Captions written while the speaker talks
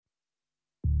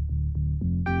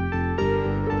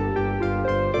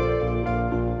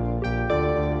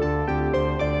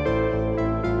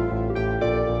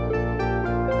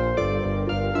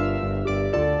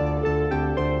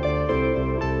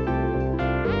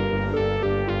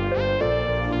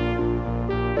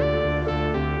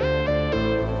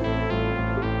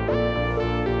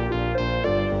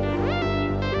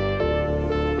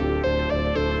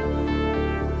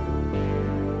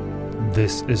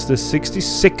This is the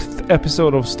 66th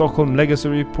episode of Stockholm Legacy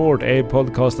Report, a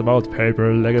podcast about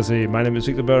Paper Legacy. My name is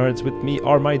Victor Bernhards. With me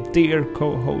are my dear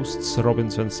co-hosts Robin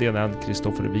Svensson and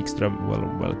Kristoffer Wikström. Well,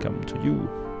 welcome to you,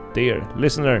 dear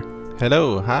listener.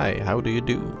 Hello, hi, how do you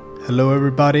do? Hello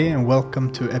everybody and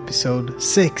welcome to episode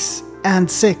 6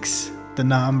 and 6, the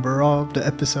number of the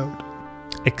episode.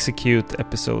 Execute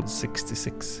episode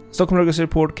 66. Stockholm Legacy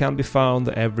Report can be found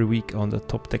every week on the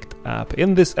Top Deck app.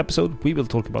 In this episode, we will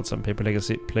talk about some Paper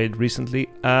Legacy played recently,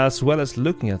 as well as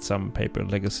looking at some Paper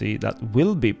Legacy that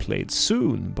will be played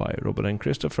soon by Robin and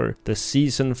Kristoffer. The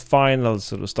season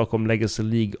finals of the Stockholm Legacy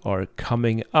League are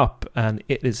coming up, and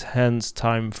it is hence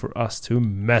time for us to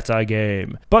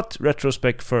metagame. But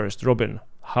retrospect first. Robin,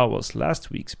 how was last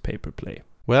week's Paper Play?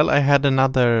 Well, I had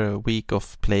another week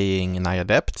of playing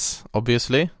Nyadepts,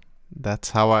 obviously. That's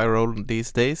how I roll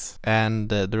these days. And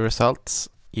the results,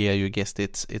 yeah, you guessed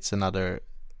it, it's another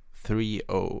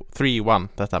 3-1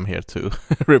 that I'm here to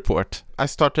report. I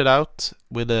started out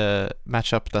with a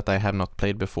matchup that I have not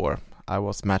played before. I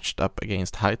was matched up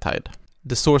against High Tide,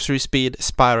 the Sorcery Speed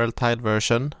Spiral Tide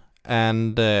version.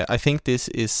 And I think this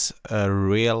is a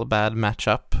real bad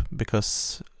matchup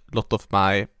because a lot of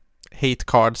my hate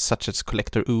cards such as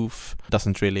Collector Oof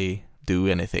doesn't really do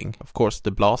anything. Of course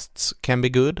the blasts can be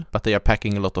good, but they are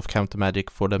packing a lot of counter magic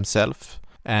for themselves,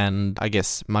 and I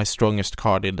guess my strongest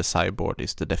card in the sideboard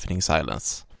is the Deafening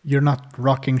Silence. You're not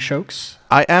rocking Chokes?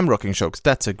 I am rocking Chokes.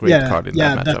 That's a great card in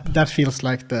that matchup. That feels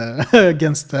like the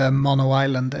against the Mono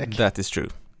Island deck. That is true.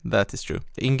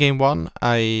 In game 1,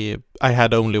 I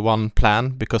had only one plan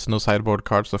because no sideboard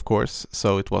cards, of course.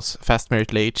 So it was fast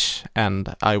Merit Lage,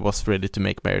 and I was ready to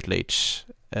make Merit Lage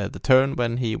the turn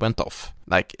when he went off.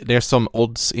 Like, there's some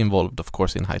odds involved, of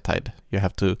course, in High Tide. You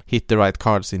have to hit the right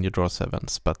cards in your draw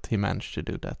 7s, but he managed to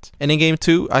do that. And in game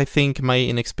 2, I think my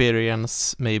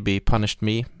inexperience maybe punished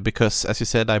me because, as you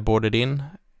said, I boarded in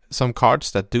some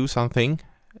cards that do something,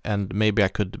 and maybe I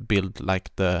could build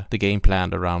like the game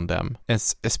plan around them.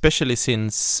 Especially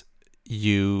since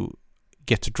you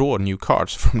get to draw new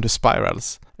cards from the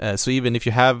spirals. So even if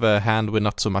you have a hand with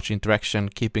not so much interaction,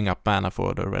 keeping up mana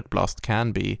for the Red Blast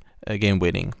can be game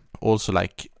winning. Also,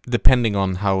 like, depending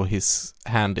on how his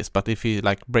hand is, but if he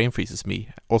like brain freezes me,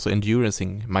 also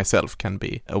endurancing myself can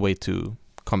be a way to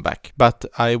come back. But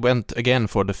I went again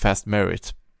for the fast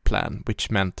merit plan,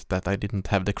 which meant that I didn't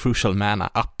have the crucial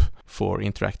mana up for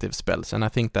interactive spells, and I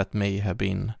think that may have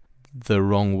been the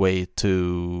wrong way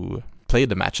to play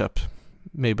the matchup.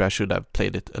 Maybe I should have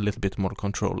played it a little bit more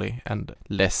controlly and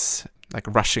less like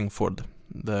rushing for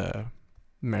the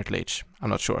Merit Lage.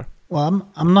 I'm not sure.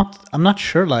 Well, I'm not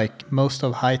sure. Like most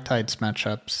of High Tide's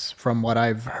matchups, from what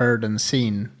I've heard and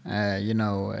seen,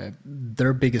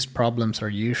 their biggest problems are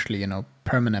usually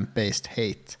permanent based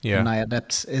hate. Yeah. And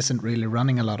Nyadepts isn't really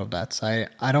running a lot of that. So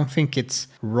I don't think it's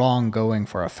wrong going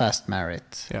for a fast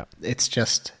merit. Yeah. It's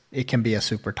just it can be a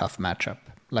super tough matchup,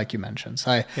 like you mentioned.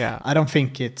 So I don't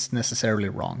think it's necessarily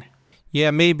wrong.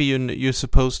 Yeah, maybe you're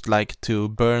supposed like to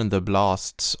burn the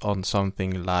blasts on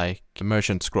something like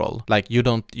Merchant Scroll. Like you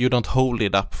don't hold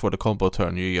it up for the combo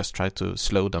turn. You just try to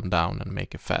slow them down and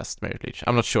make a fast Merit Lage.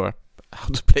 I'm not sure how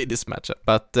to play this matchup,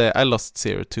 but I lost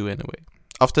 0-2 anyway.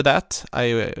 After that,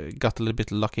 I got a little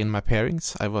bit lucky in my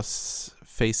pairings. I was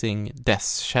facing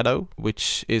Death's Shadow,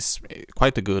 which is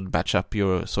quite a good matchup.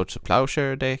 Your Swords of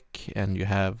Plowshare deck, and you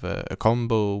have a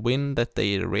combo win that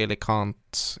they really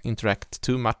can't interact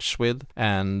too much with,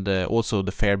 and also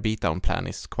the fair beatdown plan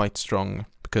is quite strong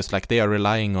because like they are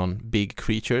relying on big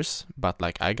creatures, but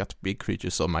like I got big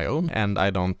creatures of my own, and I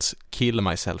don't kill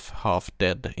myself half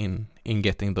dead in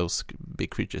getting those big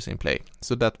creatures in play.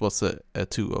 So that was a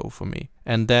 2-0 for me.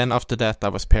 And then after that I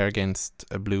was paired against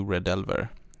a blue-red Delver,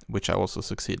 which I also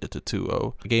succeeded to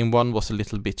 2-0. Game 1 was a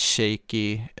little bit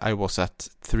shaky. I was at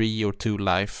 3 or 2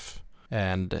 life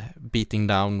and beating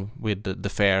down with the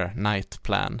fair knight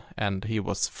plan, and he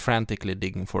was frantically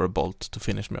digging for a bolt to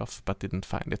finish me off, but didn't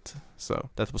find it. So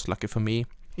that was lucky for me.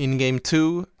 In game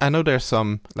 2, I know there's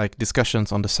some like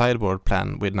discussions on the sideboard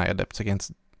plan with Nyadepts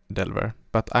against Delver,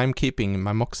 but I'm keeping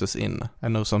my Moxes in. I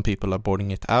know some people are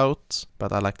boarding it out,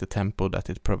 but I like the tempo that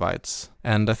it provides.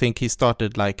 And I think he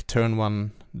started like turn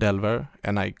 1 Delver,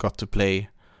 and I got to play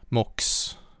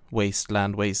Mox,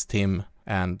 Wasteland, Waste him,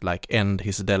 and like end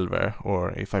his Delver,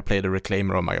 or if I played a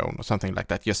Reclaimer on my own or something like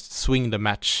that, just swing the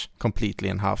match completely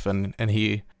in half, and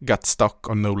he got stuck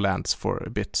on no lands for a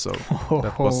bit, so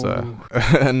that was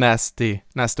a nasty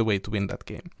way to win that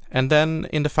game. And then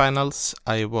in the finals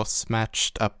I was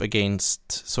matched up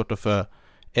against sort of a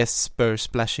Esper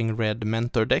Splashing Red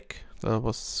Mentor deck. That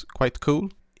was quite cool.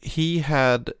 He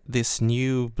had this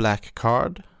new black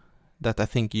card that I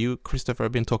think you, Christopher,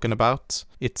 have been talking about.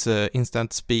 It's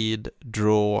instant speed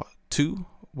draw 2,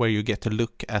 where you get to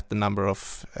look at the number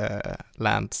of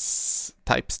lands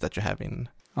types that you have in.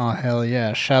 Oh hell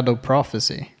yeah, Shadow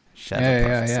Prophecy.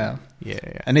 Prophecy.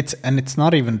 Yeah. And it's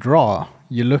not even draw.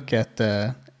 You look at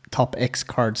the top X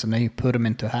cards and then you put them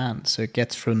into hand, so it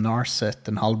gets through Narset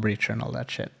and Hullbreacher and all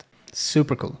that shit.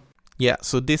 Super cool. Yeah,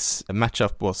 so this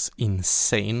matchup was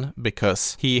insane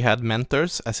because he had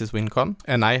Mentors as his win con,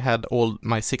 and I had all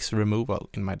my 6 removal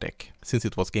in my deck since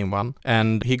it was game 1.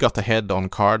 And he got ahead on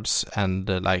cards, and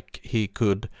he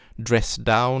could dress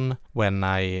down when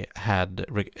I had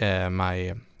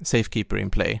my Safekeeper in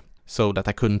play, so that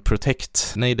I couldn't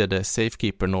protect neither the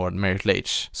Safekeeper nor Merit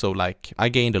Lage. So I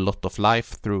gained a lot of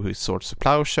life through his Swords of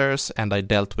Plowshares, and I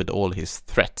dealt with all his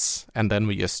threats, and then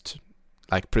we just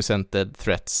presented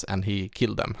threats and he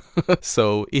killed them.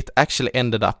 So it actually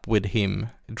ended up with him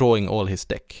drawing all his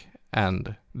deck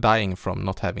and dying from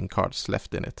not having cards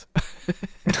left in it.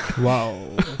 Wow.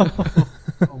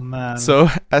 Oh man. So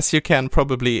as you can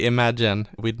probably imagine,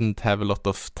 we didn't have a lot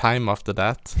of time after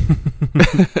that.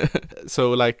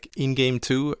 So in game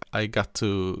 2, I got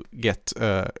to get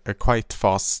a quite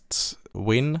fast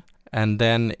win. And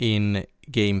then in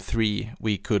game 3,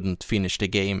 we couldn't finish the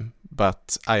game.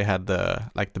 But I had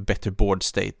the better board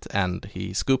state, and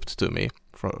he scooped to me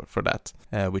for that,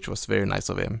 which was very nice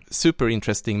of him. Super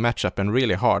interesting matchup and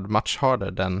really hard, much harder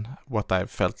than what I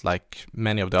felt like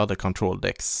many of the other control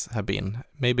decks have been.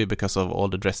 Maybe because of all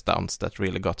the dress downs that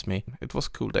really got me. It was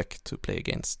a cool deck to play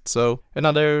against. So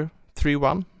another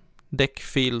 3-1. Deck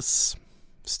feels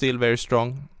still very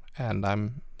strong, and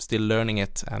I'm still learning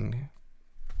it and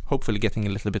hopefully getting a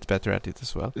little bit better at it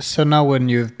as well. So now when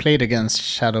you've played against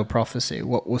Shadow Prophecy,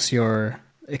 what was your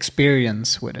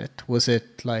experience with it? Was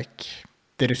it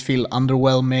did it feel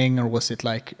underwhelming, or was it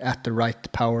at the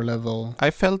right power level?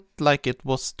 I felt like it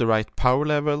was the right power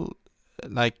level.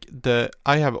 I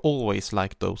have always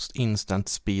liked those instant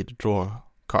speed draw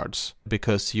cards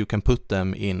because you can put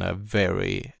them in a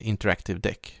very interactive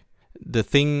deck. The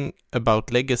thing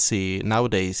about Legacy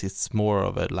nowadays, it's more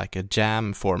of a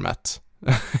jam format.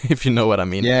 If you know what I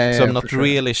mean. So I'm not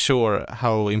really sure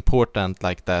how important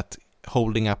that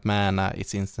holding up mana,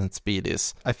 its instant speed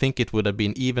is. I think it would have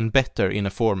been even better in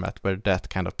a format where that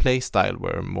kind of play style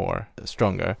were more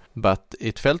stronger. But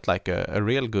it felt like a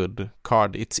real good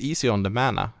card. It's easy on the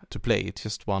mana to play. It's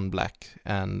just 1 black,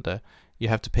 and you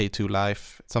have to pay 2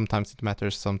 life. Sometimes it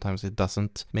matters, sometimes it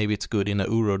doesn't. Maybe it's good in a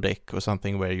Uro deck or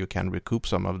something where you can recoup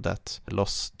some of that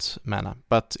lost mana.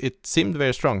 But it seemed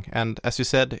very strong, and as you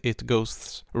said, it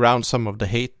goes around some of the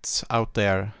hate out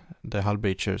there, the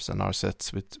Hullbreachers and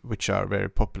Narsets, which are very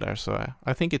popular. So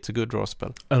I think it's a good draw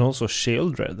spell. And also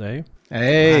Sheoldred, eh?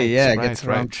 Hey, gets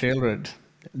around Sheoldred.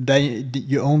 Then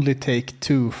you only take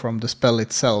 2 from the spell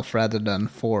itself rather than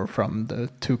 4 from the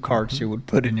 2 cards you would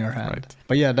put in your hand. Right.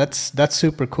 But yeah, that's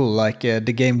super cool.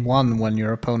 The game 1, when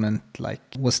your opponent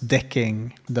was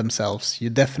decking themselves, you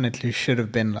definitely should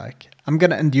have been I'm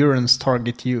gonna endurance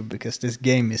target you because this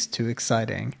game is too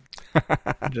exciting.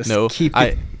 Just keep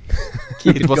it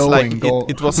going.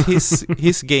 It was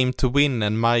his game to win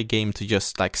and my game to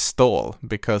just stall,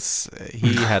 because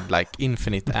he had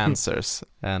infinite answers,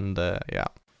 and yeah.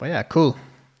 But yeah, cool.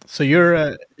 So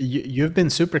you've been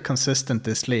super consistent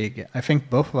this league. I think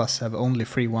both of us have only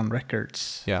 3-1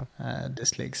 records. Yeah.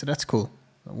 This league, so that's cool.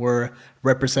 We're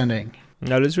representing.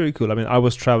 No, that's really cool. I mean, I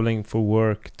was traveling for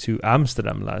work to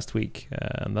Amsterdam last week,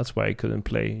 and that's why I couldn't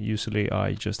play. Usually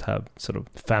I just have sort of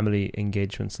family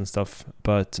engagements and stuff,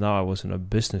 but now I was on a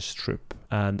business trip,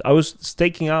 and I was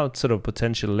staking out sort of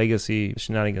potential Legacy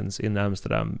shenanigans in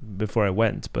Amsterdam before I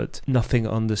went, but nothing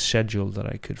on the schedule that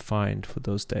I could find for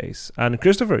those days. And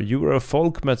Christopher, you were a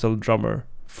folk metal drummer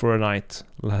for a night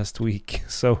last week,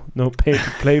 so no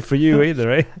paper play for you either,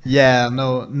 eh? Yeah,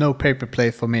 no paper play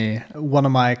for me. One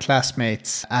of my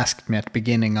classmates asked me at the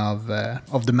beginning of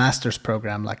the master's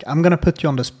program, I'm gonna put you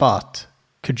on the spot.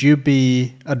 Could you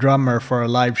be a drummer for a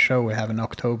live show we have in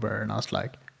October? And I was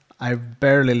like, I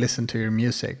barely listen to your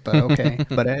music, but okay.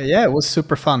 But yeah, it was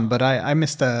super fun. But I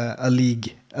missed a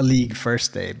league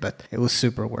first day, but it was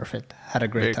super worth it. Had a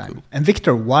great time. Cool. And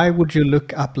Victor, why would you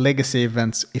look up Legacy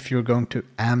events if you're going to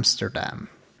Amsterdam?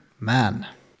 Man,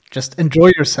 just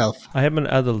enjoy yourself. I am an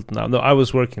adult now. No, I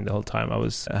was working the whole time.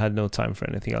 I had no time for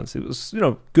anything else. It was,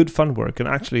 good fun work, and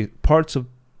actually parts of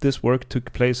this work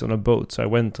took place on a boat, so I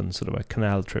went on sort of a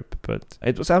canal trip, but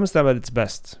it was Amsterdam at its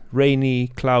best. Rainy,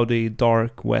 cloudy,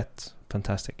 dark, wet.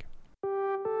 Fantastic.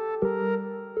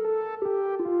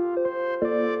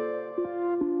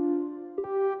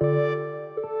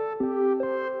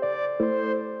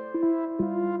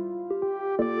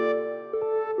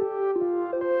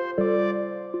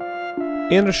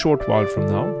 In a short while from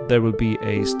now, there will be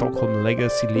a Stockholm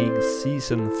Legacy League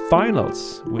season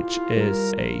finals, which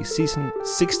is a season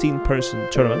 16-person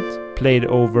tournament played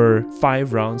over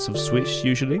 5 rounds of Swish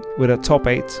usually, with a top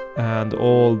 8 and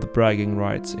all the bragging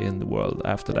rights in the world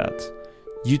after that.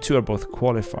 You two are both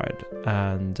qualified,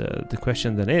 and the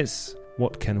question then is,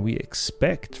 what can we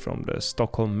expect from the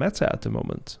Stockholm meta at the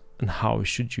moment, and how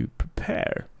should you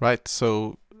prepare? Right,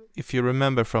 so if you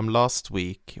remember from last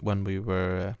week when we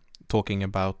were talking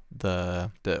about the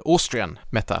Austrian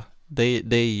meta, they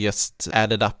just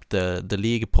added up the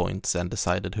league points and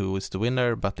decided who is the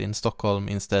winner, but in Stockholm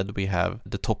instead we have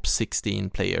the top 16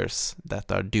 players that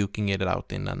are duking it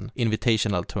out in an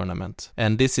invitational tournament.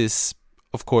 And this is,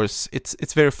 of course,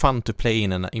 it's very fun to play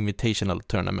in an invitational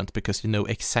tournament because you know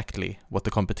exactly what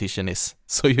the competition is.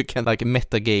 So you can like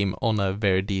meta game on a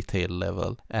very detailed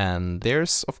level. And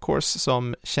there's, of course,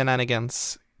 some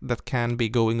shenanigans that can be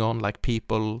going on, like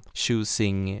people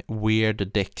choosing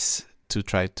weird decks to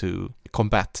try to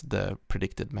combat the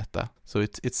predicted meta. So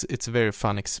it's a very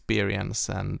fun experience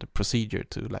and procedure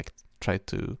to like try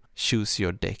to choose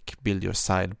your deck, build your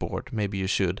sideboard. Maybe you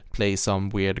should play some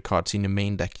weird cards in your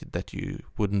main deck that you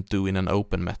wouldn't do in an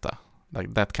open meta.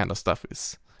 Like that kind of stuff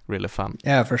is really fun.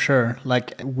 Yeah, for sure.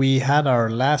 Like we had our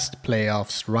last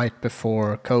playoffs right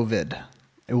before COVID.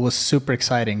 It was super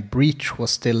exciting. Breach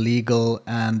was still legal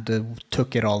and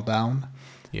took it all down.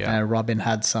 Yeah. Robin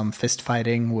had some fist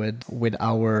fighting with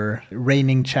our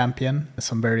reigning champion,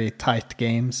 some very tight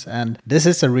games. And this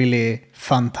is a really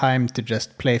fun time to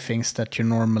just play things that you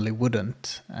normally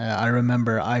wouldn't. I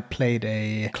remember I played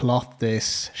a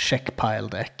Clothis check pile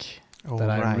deck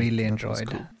that I really enjoyed.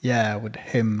 Cool. Yeah, with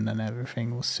hymn and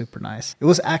everything. It was super nice. It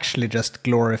was actually just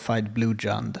glorified Blue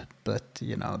Jund, but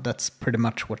you know, that's pretty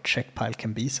much what check pile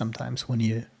can be sometimes when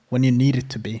you need it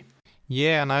to be.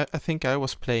 Yeah, and I think I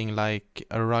was playing like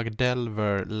a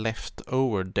Ragdelver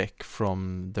leftover deck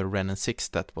from the Ren and 6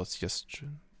 that was just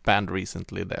banned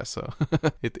recently there, so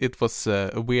it was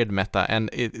a weird meta, and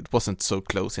it wasn't so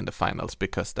close in the finals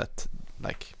because that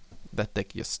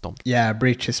deck just stomped. Yeah,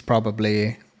 Breach is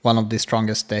probably one of the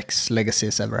strongest decks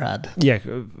Legacy's ever had. Yeah,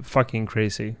 fucking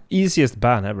crazy. Easiest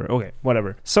ban ever. Okay,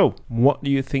 whatever. So, what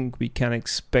do you think we can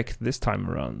expect this time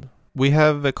around? We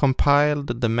have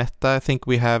compiled the meta. I think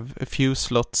we have a few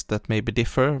slots that maybe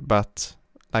differ, but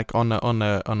like on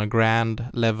a grand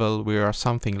level, we are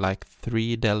something like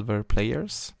 3 Delver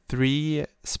players, 3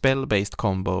 spell-based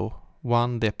combo,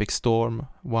 1 the Epic Storm,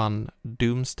 1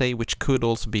 Doomsday, which could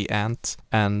also be Ant,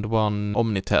 and 1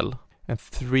 Omnitel. And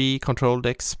 3 control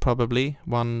decks probably,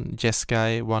 1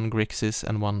 Jeskai, 1 Grixis,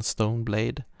 and 1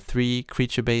 Stoneblade. 3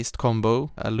 creature-based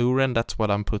combo, Aluren, that's what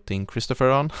I'm putting Christopher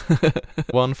on.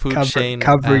 1 food chain.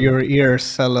 Cover your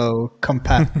ears, fellow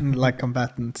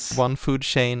combatants. 1 food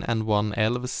chain and 1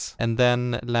 elves. And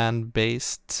then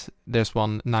land-based, there's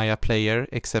 1 Naya player,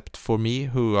 except for me,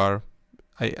 who are,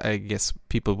 I guess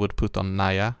people would put on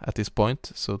Naya at this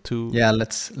point. So 2. Yeah,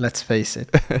 let's face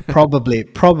it.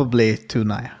 Probably 2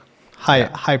 Naya.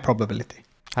 High probability.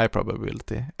 High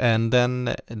probability. And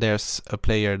then there's a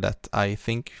player that I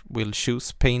think will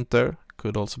choose Painter.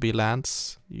 Could also be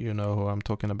Lance. You know who I'm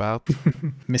talking about.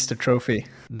 Mr. Trophy.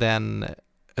 Then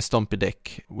a Stompy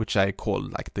deck, which I call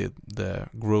like the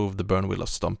Grove, the Burnwheel of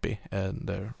Stompy, and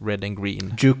the red and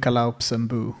green. Jukalaups and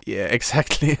Boo. Yeah,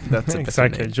 exactly. That's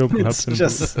exactly. Jukalaups and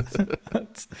Boo.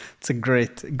 It's a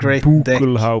great deck.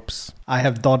 Bukalhaups. I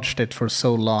have dodged it for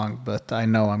so long, but I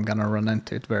know I'm gonna run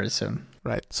into it very soon.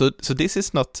 Right. So this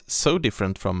is not so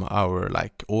different from our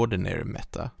like ordinary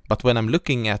meta. But when I'm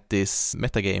looking at this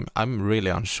metagame, I'm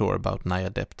really unsure about Naya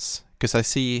Depths, because I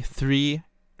see 3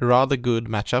 rather good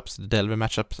matchups, the Delver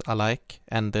matchups I like,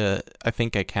 and I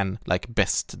think I can like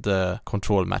best the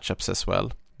control matchups as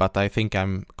well. But I think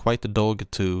I'm quite a dog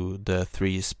to the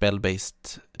 3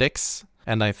 spell-based decks,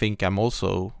 and I think I'm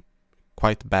also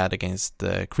quite bad against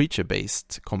the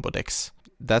creature-based combo decks.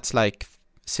 That's like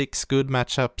 6 good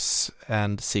matchups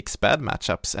and 6 bad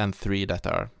matchups, and 3 that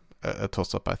are a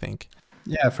toss-up, I think.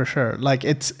 Yeah, for sure. Like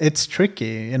it's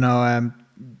tricky, you know.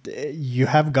 You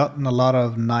have gotten a lot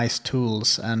of nice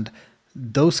tools, and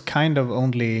those kind of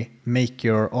only make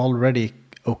your already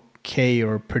okay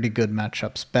or pretty good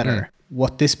matchups better.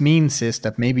 What this means is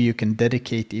that maybe you can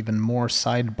dedicate even more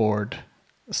sideboard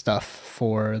stuff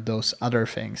for those other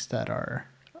things that are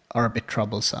a bit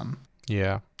troublesome.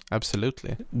 Yeah,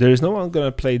 absolutely. There is no one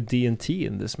gonna play D&T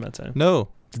in this meta. No.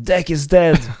 The deck is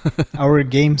dead. Our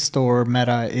game store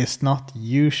meta is not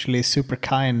usually super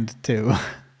kind to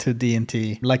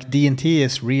D&T. Like D&T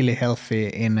is really healthy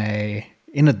in a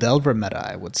Delver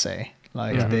meta, I would say.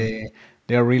 Like they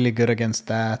They are really good against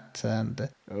that, and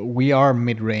we are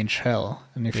mid-range hell.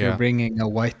 And if you're bringing a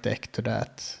white deck to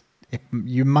that,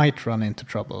 you might run into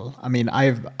trouble. I mean,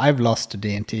 I've lost to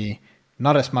D&T,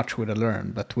 not as much with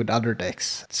Alluren, but with other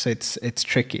decks. So it's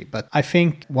tricky. But I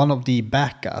think one of the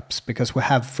backups, because we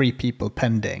have 3 people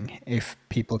pending if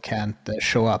people can't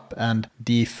show up. And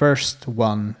the first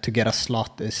one to get a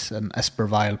slot is an Esper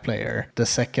Vial player. The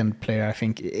second player, I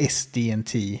think, is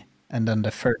D&T. And then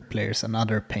the third player is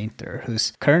another painter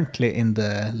who's currently in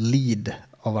the lead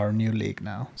of our new league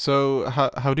now. So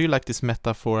how do you like this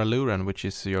meta for Alluren, which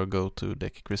is your go-to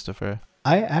deck, Christopher?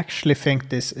 I actually think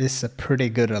this is a pretty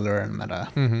good Alluren meta.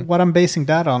 Mm-hmm. What I'm basing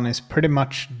that on is pretty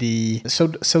much so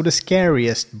the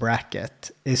scariest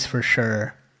bracket is for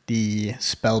sure the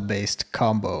spell-based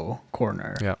combo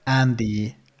corner and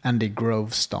the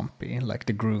Grove Stompy, like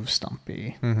the Groove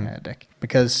Stompy deck.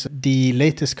 Because the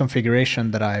latest configuration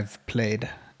that I've played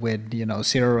with,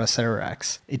 Zero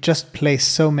Zerax, it just plays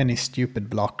so many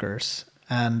stupid blockers.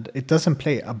 And it doesn't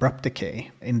play Abrupt Decay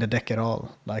in the deck at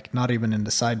all, like not even in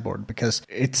the sideboard, because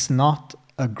it's not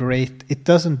it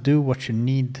doesn't do what you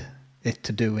need it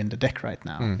to do in the deck right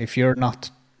now. If you're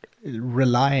not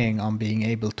relying on being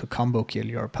able to combo kill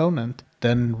your opponent,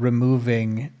 then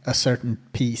removing a certain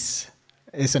piece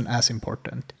isn't as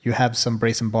important. You have some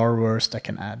Brazen Borrowers that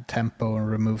can add tempo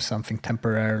and remove something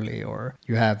temporarily, or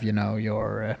you have,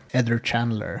 your Ether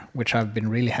Channeler, which I've been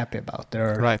really happy about.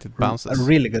 It bounces. A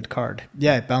really good card.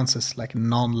 Yeah, it bounces like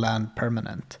non-land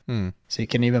permanent. So you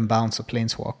can even bounce a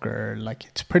Planeswalker. Like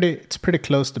it's pretty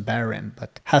close to Baron,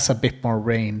 but has a bit more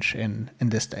range in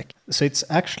this deck. So it's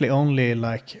actually only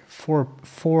like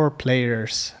four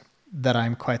players that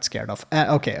I'm quite scared of.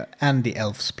 And the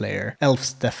Elves player.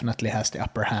 Elves definitely has the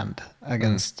upper hand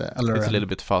against Alluren. It's a little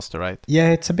bit faster, right?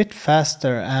 Yeah, it's a bit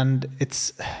faster, and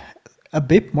it's a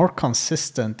bit more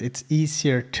consistent. It's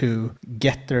easier to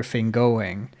get their thing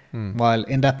going. While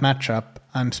in that matchup,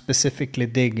 I'm specifically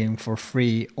digging for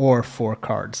 3 or 4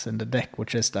 cards in the deck,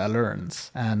 which is the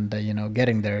Allurens. And,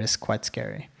 getting there is quite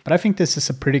scary. But I think this is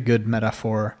a pretty good meta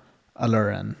for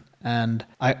Alluren. And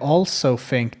I also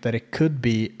think that it could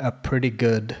be a pretty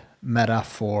good meta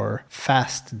for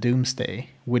fast Doomsday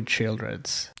with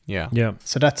Shieldreds. Yeah.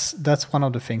 So that's one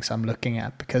of the things I'm looking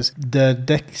at, because the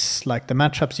decks, like the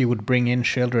matchups you would bring in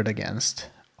Shieldred against,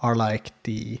 are like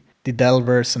the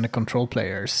Delvers and the control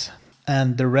players.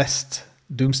 And the rest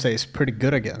Doomsday is pretty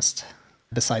good against,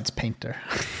 besides Painter.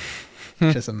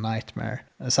 Which is a nightmare.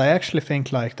 So I actually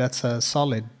think like that's a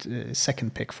solid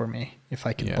second pick for me if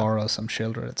I can borrow some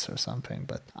Shieldreds or something.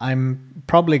 But I'm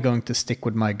probably going to stick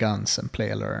with my guns and play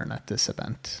Alluren at this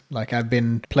event. Like I've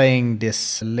been playing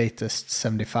this latest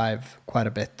 75 quite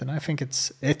a bit, and I think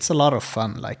it's a lot of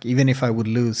fun. Like even if I would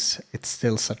lose, it's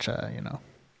still such a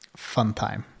fun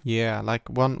time. Yeah, like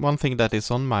one thing that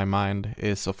is on my mind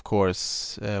is of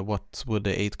course what would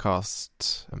the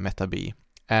 8-cast meta be,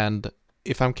 and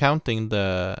if I'm counting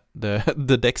the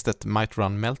decks that might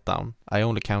run Meltdown, I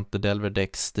only count the Delver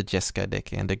decks, the Jeskai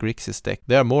deck, and the Grixis deck.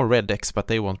 There are more red decks, but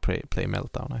they won't play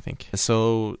Meltdown, I think.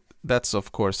 So that's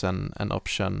of course an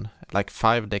option. Like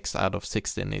 5 decks out of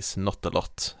 16 is not a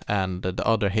lot, and the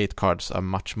other hate cards are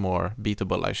much more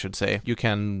beatable, I should say. You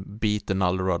can beat the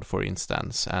Null Rod, for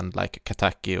instance, and like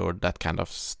Kataki or that kind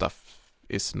of stuff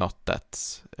is not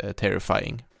that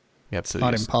terrifying. It's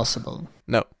not impossible.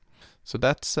 No. So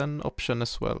that's an option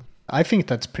as well. I think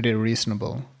that's pretty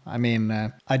reasonable. I mean,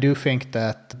 I do think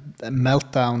that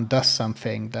Meltdown does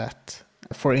something that,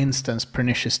 for instance,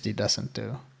 Pernicious doesn't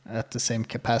do at the same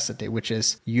capacity, which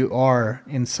is you are,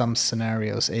 in some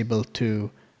scenarios, able to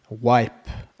wipe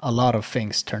a lot of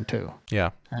things turn 2.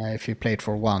 Yeah. If you played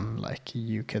for 1, like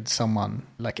you could summon,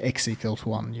 like X =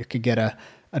 1, you could get a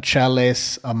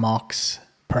Chalice, a Mox,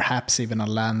 perhaps even a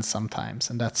land sometimes,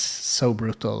 and that's so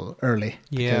brutal early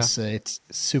because it's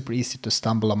super easy to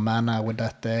stumble on mana with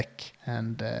that deck.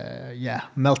 And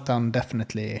Meltdown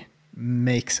definitely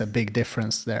makes a big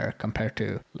difference there compared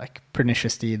to like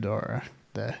Pernicious Deed or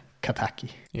the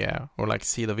Kataki. Yeah, or like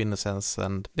Seed of Innocence,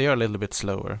 and they are a little bit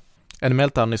slower. And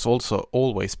Meltdown is also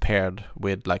always paired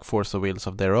with like Force of Wills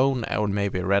of their own, or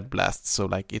maybe Red Blast, so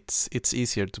like it's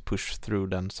easier to push through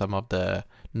than some of the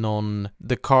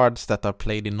cards that are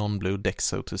played in non-blue decks,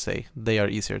 so to say. They are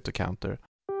easier to counter.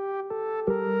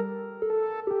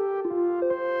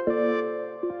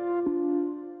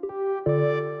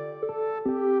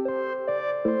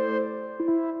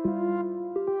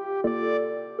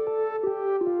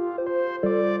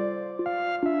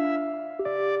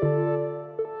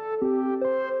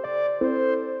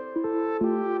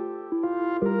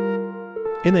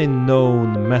 in a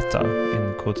known meta,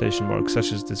 in quotation marks,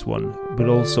 such as this one, but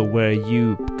also where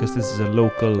you, because this is a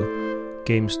local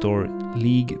game store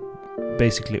league,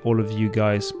 basically all of you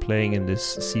guys playing in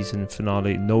this season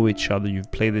finale know each other,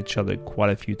 you've played each other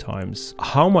quite a few times.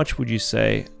 How much would you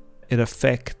say it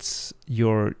affects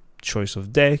your choice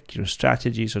of deck, your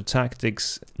strategies or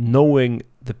tactics, knowing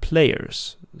the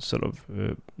players, sort of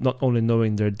not only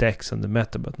knowing their decks and the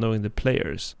meta, but knowing the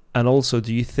players? And also,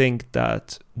 do you think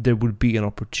that there would be an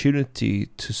opportunity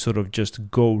to sort of just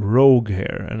go rogue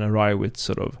here and arrive with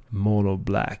sort of mono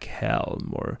black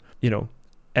helm or, you know,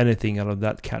 anything out of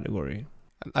that category?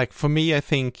 Like for me, I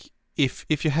think if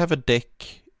you have a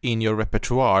deck in your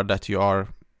repertoire that you are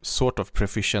sort of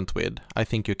proficient with, I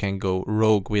think you can go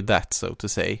rogue with that, so to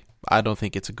say. I don't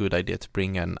think it's a good idea to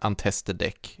bring an untested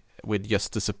deck with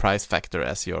just the surprise factor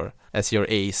as your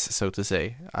ace, so to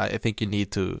say. I think you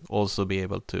need to also be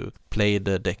able to play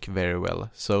the deck very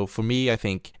well. So for me, I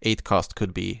think 8cast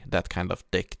could be that kind of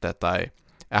deck that I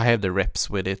have the reps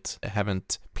with it. I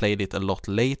haven't played it a lot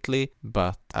lately,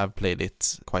 but I've played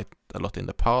it quite a lot in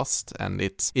the past, and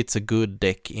it's a good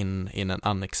deck in an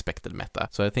unexpected meta.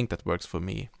 So I think that works for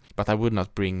me. But I would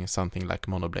not bring something like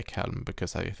Mono Black Helm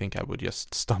because I think I would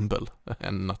just stumble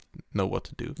and not know what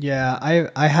to do. Yeah,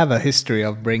 I have a history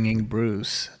of bringing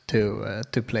Bruce to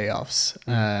playoffs.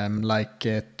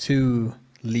 Like 2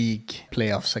 league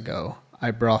playoffs ago,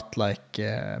 I brought like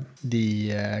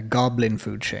the Goblin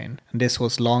food chain. And this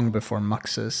was long before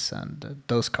Muxus and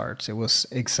those cards. It was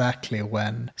exactly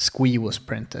when Squee was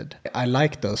printed. I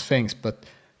like those things, but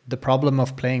the problem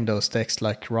of playing those decks,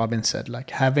 like Robin said,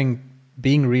 like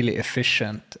being really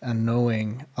efficient and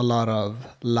knowing a lot of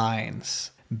lines,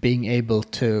 being able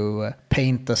to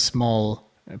paint a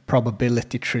small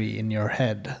probability tree in your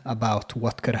head about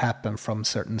what could happen from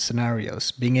certain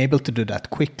scenarios, being able to do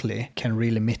that quickly can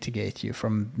really mitigate you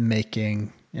from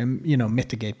making,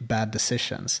 mitigate bad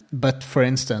decisions. But for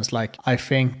instance, like I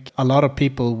think a lot of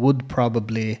people would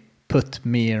probably put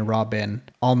me and Robin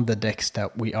on the decks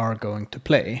that we are going to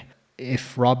play.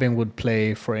 If Robin would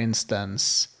play, for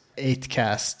instance,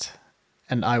 8cast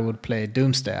and I would play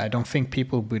Doomsday, I don't think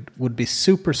people would be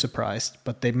super surprised,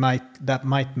 but that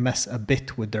might mess a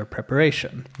bit with their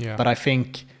preparation. Yeah. But I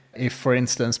think if, for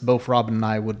instance, both Robin and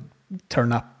I would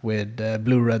turn up with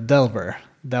Blue-Red Delver,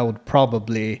 that would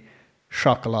probably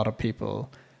shock a lot of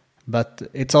people. But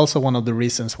it's also one of the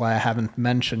reasons why I haven't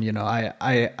mentioned,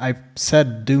 I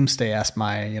said Doomsday as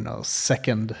my,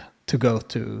 second to go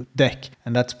to deck,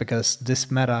 and that's because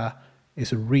this meta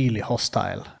is really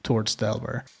hostile towards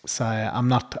Delver. So I'm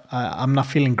not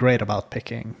feeling great about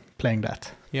playing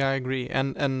that. Yeah, I agree.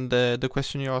 And the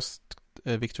question you asked,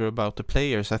 Victor, about the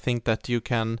players, I think that you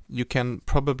can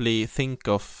probably think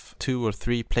of 2 or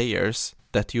 3 players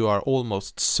that you are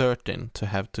almost certain to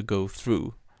have to go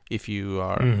through if you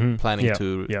are planning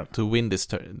to win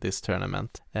this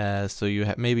tournament. So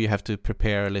maybe you have to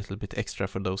prepare a little bit extra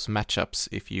for those matchups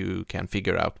if you can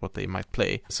figure out what they might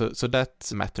play. So that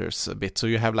matters a bit. So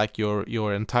you have like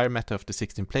your entire meta of the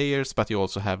 16 players, but you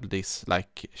also have this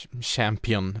like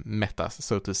champion meta,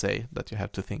 so to say, that you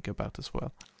have to think about as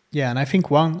well. Yeah, and I think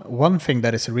one thing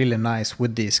that is really nice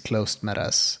with these closed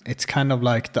metas, it's kind of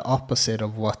like the opposite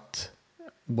of what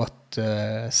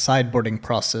sideboarding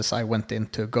process I went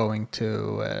into going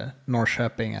to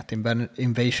Norrköping at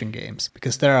Invasion Games.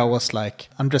 Because there I was like,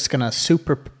 I'm just going to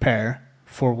super prepare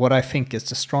for what I think is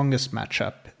the strongest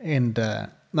matchup in the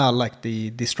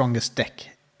strongest deck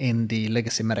in the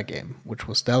Legacy metagame, which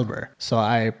was Delver. So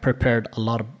I prepared a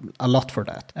lot for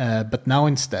that. But now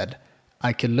instead,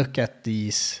 I can look at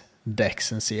these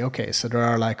decks and see, okay, so there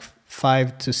are like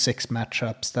 5 to 6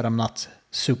 matchups that I'm not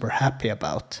super happy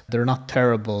about. They're not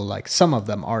terrible, like some of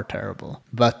them are terrible,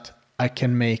 but I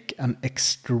can make an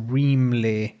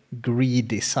extremely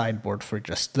greedy sideboard for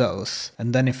just those.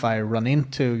 And then if I run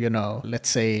into, let's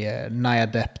say Naya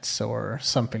Depths or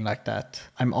something like that,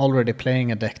 I'm already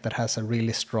playing a deck that has a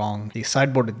really strong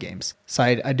sideboarded games. So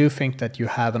I do think that you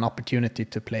have an opportunity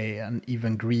to play an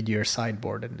even greedier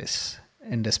sideboard in this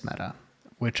meta,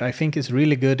 which I think is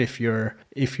really good if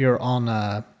you're on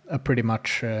a pretty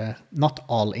much not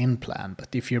all-in plan,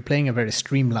 but if you're playing a very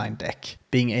streamlined deck,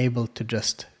 being able to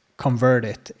just convert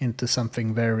it into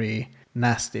something very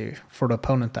nasty for the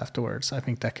opponent afterwards, I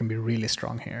think that can be really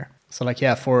strong here. So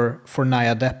for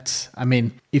Naya Depths, I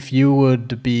mean, if you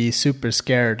would be super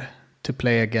scared to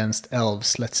play against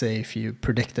elves, let's say if you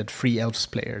predicted 3 elves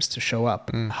players to show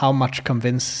up, how much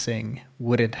convincing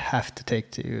would it have to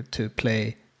take to you to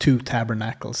play 2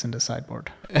 tabernacles in the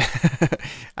sideboard?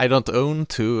 I don't own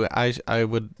 2. I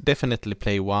would definitely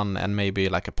play 1 and maybe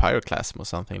like a Pyroclasm or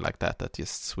something like that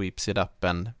just sweeps it up.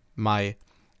 And my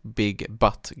big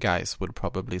butt guys would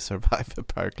probably survive a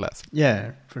Pyroclasm.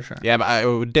 Yeah, for sure. Yeah, but I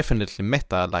would definitely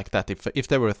meta like that. If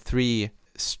there were 3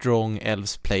 strong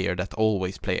elves player that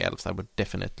always play elves, I would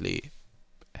definitely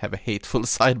have a hateful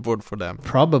sideboard for them.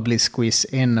 Probably squeeze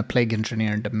in a Plague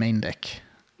Engineer in the main deck,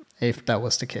 if that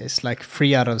was the case. Like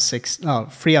 3 out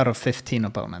of 15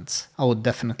 opponents. I would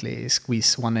definitely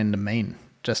squeeze one in the main,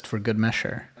 just for good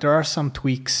measure. There are some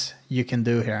tweaks you can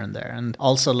do here and there. And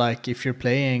also, like, if you're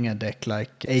playing a deck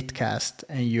like 8-cast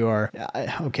and you're...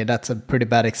 Okay, that's a pretty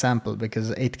bad example, because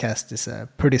 8-cast is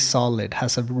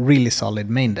has a really solid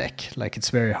main deck. Like, it's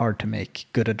very hard to make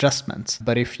good adjustments.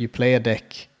 But if you play a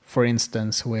deck, for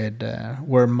instance, with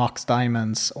where Mox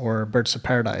Diamonds or Birds of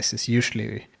Paradise is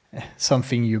usually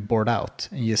something you board out,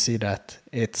 and you see that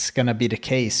it's going to be the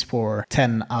case for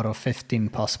 10 out of 15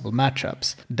 possible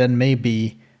matchups, then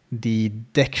maybe the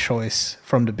deck choice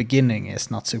from the beginning is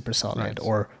not super solid, right.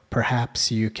 Or perhaps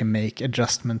you can make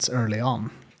adjustments early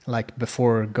on, like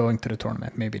before going to the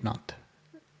tournament. Maybe not.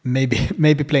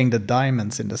 Maybe playing the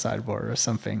diamonds in the sideboard or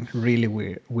something really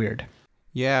weird.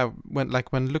 Yeah,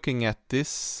 when looking at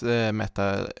this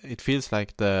meta, it feels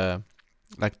like the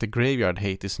graveyard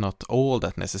hate is not all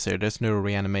that necessary. There's no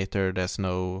reanimator, there's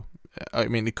no... I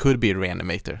mean, it could be a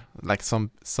reanimator. Like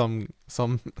some...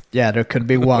 Yeah, there could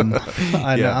be one.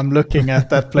 I'm looking at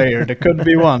that player. There could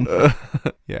be one.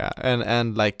 Yeah,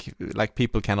 and like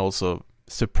people can also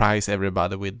surprise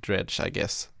everybody with Dredge, I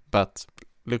guess. But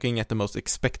looking at the most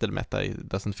expected meta, it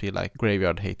doesn't feel like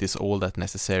graveyard hate is all that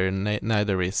necessary.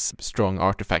 Neither is strong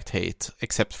artifact hate,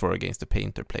 except for against the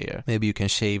painter player. Maybe you can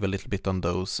shave a little bit on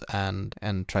those and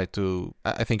try to...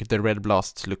 I think if the red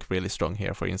blasts look really strong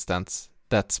here, for instance,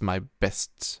 that's my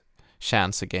best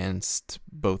chance against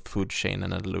both Food Chain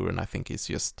and Allure, and I think is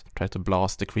just try to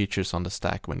blast the creatures on the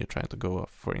stack when you're trying to go up,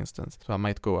 for instance. So I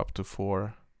might go up to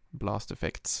 4 blast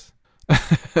effects.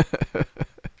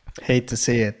 Hate to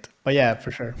see it, but yeah,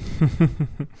 for sure.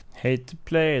 Hate to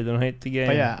play, don't hate the game.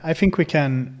 But yeah, I think we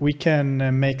can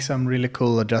make some really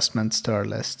cool adjustments to our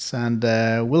lists, and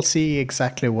we'll see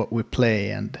exactly what we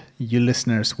play, and you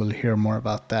listeners will hear more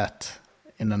about that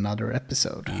in another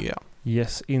episode. Yeah.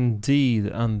 Yes, indeed,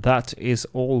 and that is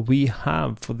all we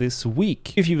have for this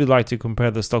week. If you would like to compare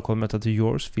the Stockholm meta to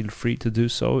yours, feel free to do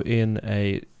so in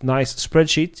a nice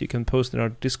spreadsheet you can post in our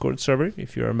Discord server.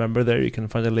 If you're a member there, you can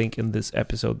find a link in this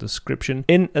episode description.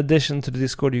 In addition to the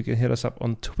Discord, you can hit us up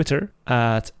on Twitter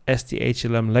at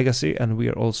STHLM Legacy, and we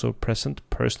are also present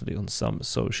personally on some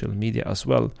social media as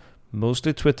well.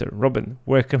 Mostly Twitter. Robin,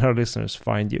 where can our listeners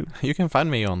find you? You can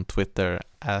find me on Twitter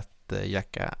at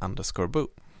Jacka_boo.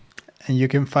 And you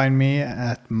can find me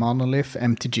at Monolith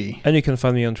MTG. And you can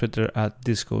find me on Twitter at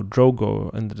Disco Drogo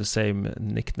under the same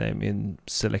nickname in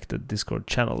selected Discord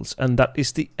channels. And that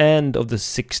is the end of the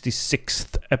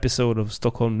 66th episode of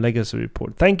Stockholm Legacy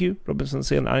Report. Thank you, Robin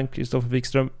Sensén and Kristoffer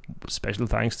Wikström. Special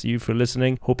thanks to you for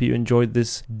listening. Hope you enjoyed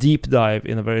this deep dive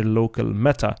in a very local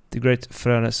meta. The great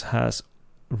Frönes has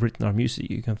written our music.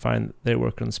 You can find their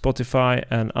work on Spotify.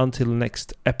 And until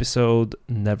next episode,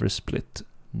 never split,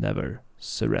 never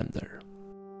surrender.